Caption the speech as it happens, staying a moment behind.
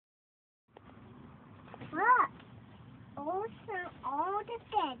them all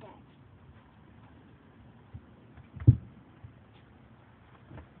together.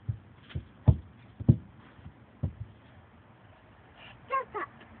 Stop up.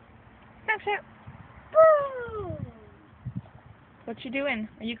 Snapchat. Boom. What you doing?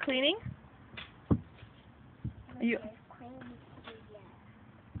 Are you cleaning? Are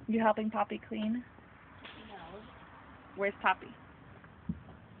you helping Poppy clean? No. Where's Poppy?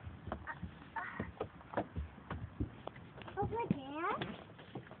 Over there.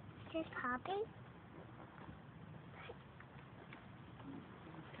 Just Poppy.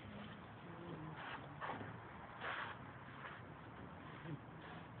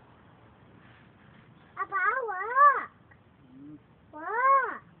 About what?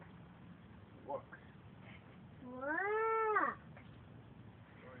 What? Walk. What?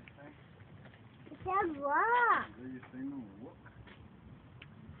 What do you think? It said what? Do you think walk?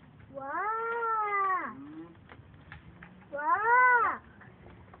 What? Mm. What?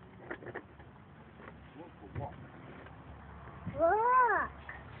 Walk or walk? What?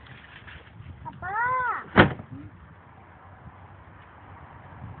 Papa. Mm.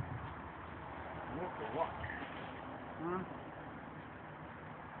 Walk or walk? Huh?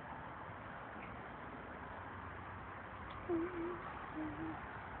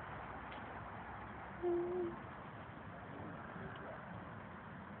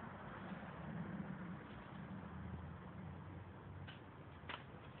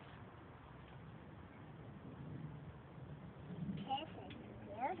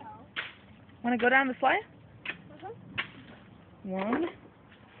 Want to go down the slide? Mhm. 1,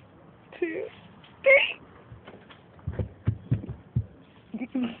 2, 3.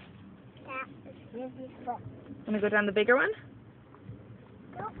 That is really fun. Want to go down the bigger one?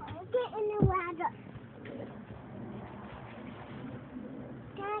 Don't get in the water.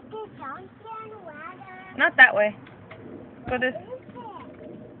 Don't get down in the water. Not that way. Go this. What is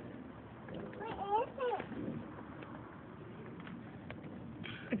it? What is it?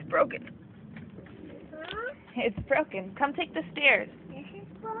 It's broken. Huh? It's broken. Come take the stairs. This is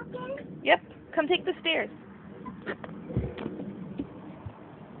broken? Yep. Come take the stairs.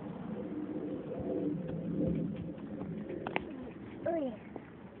 Oh, yeah.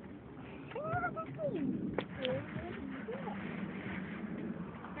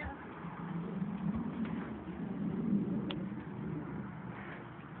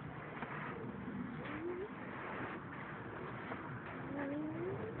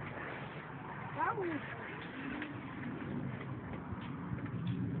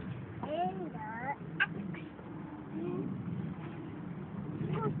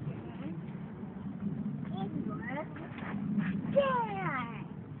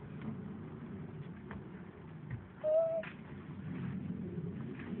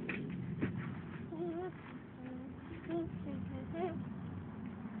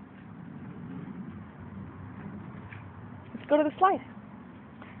 Let's go to the slide.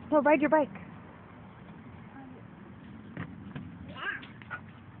 No, ride your bike.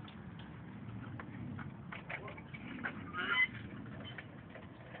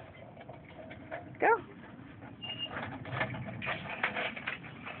 Go.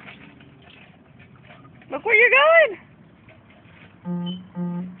 Look where you're going.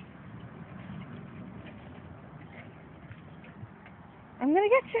 I'm gonna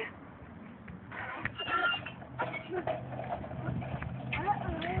get you.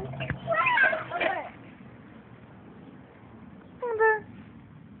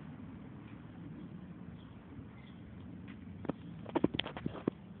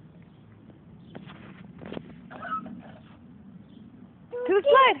 To the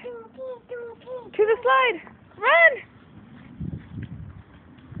slide. To the slide. Run.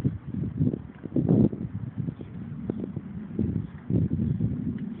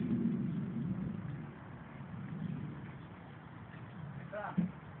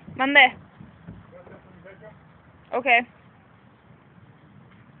 Mande. Okay.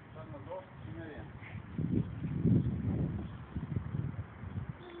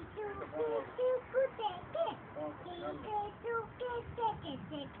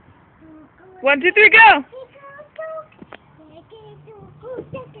 One, two, three, go.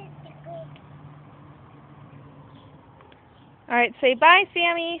 All right, say bye,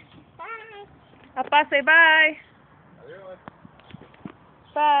 Sammy. Bye. Papa, say bye. Adiós.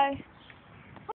 Bye.